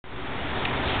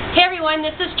everyone,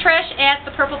 this is Trish at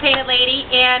the Purple Painted Lady,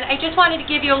 and I just wanted to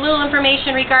give you a little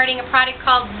information regarding a product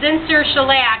called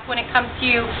Shellac when it comes to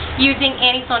using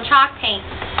anti-slone chalk paint.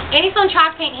 Anti-slone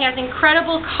chalk paint has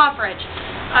incredible coverage.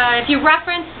 If you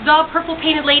reference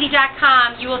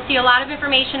thepurplepaintedlady.com, you will see a lot of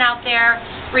information out there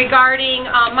regarding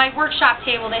my workshop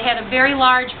table that had a very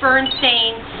large burn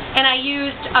stain, and I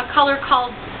used a color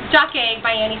called Duck Egg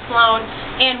by Anti-Slone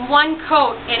in one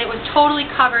coat, and it was totally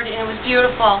covered and it was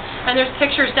beautiful, and there's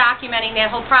pictures documenting that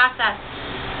whole process.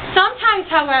 Sometimes,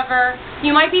 however,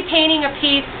 you might be painting a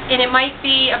piece and it might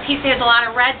be a piece that has a lot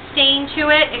of red stain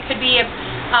to it. It could be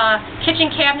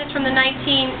kitchen cabinets from the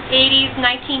 1980s,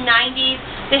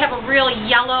 1990s. They have a real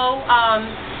yellow,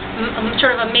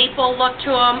 sort of a maple look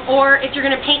to them, or if you're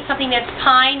going to paint something that's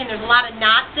pine and there's a lot of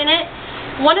knots in it.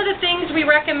 One of the things we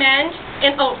recommend,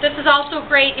 and this is also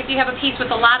great if you have a piece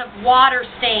with a lot of water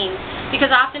stains,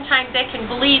 because oftentimes that can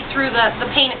bleed through the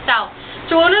paint itself.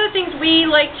 So one of the things we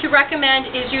like to recommend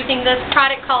is using this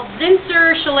product called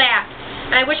Shellac.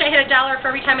 And I wish I had $1 for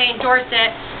every time I endorsed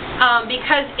it,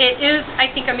 because it is,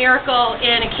 I think, a miracle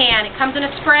in a can. It comes in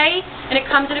a spray, and it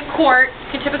comes in a quart.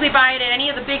 You can typically buy it at any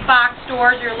of the big box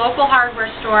stores or your local hardware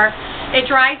store. It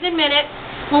dries in minutes.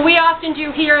 What we often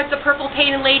do here at the Purple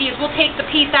Painted Lady is we'll take the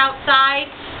piece outside,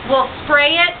 we'll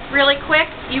spray it really quick.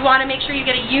 You want to make sure you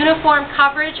get a uniform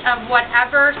coverage of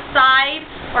whatever side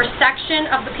or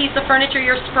section of the piece of furniture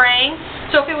you're spraying.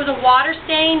 So if it was a water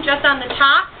stain just on the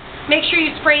top, make sure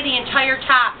you spray the entire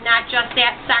top, not just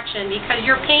that section, because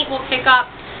your paint will pick up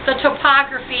the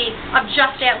topography of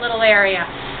just that little area.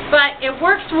 But it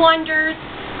works wonders.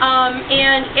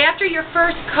 And after your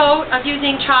first coat of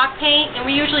using chalk paint, and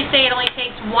we usually say it only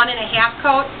takes 1.5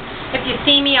 coats. If you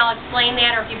see me, I'll explain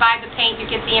that, or if you buy the paint, you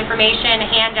get the information, a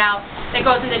handout that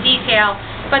goes into detail.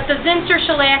 But the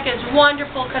Shellac is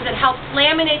wonderful because it helps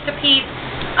laminate the piece.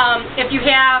 If you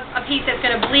have a piece that's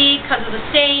going to bleed because of the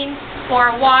stains or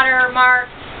a watermark,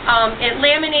 it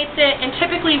laminates it, and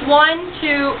typically 1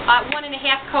 to 1.5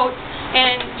 coats,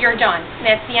 and you're done.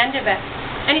 That's the end of it.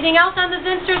 Anything else on the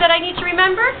that I need to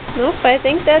remember? Nope, I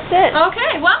think that's it.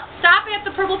 Okay, well, stop at the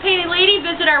Purple Painted Lady,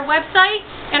 visit our website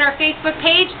and our Facebook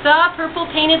page,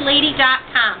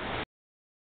 thepurplepaintedlady.com.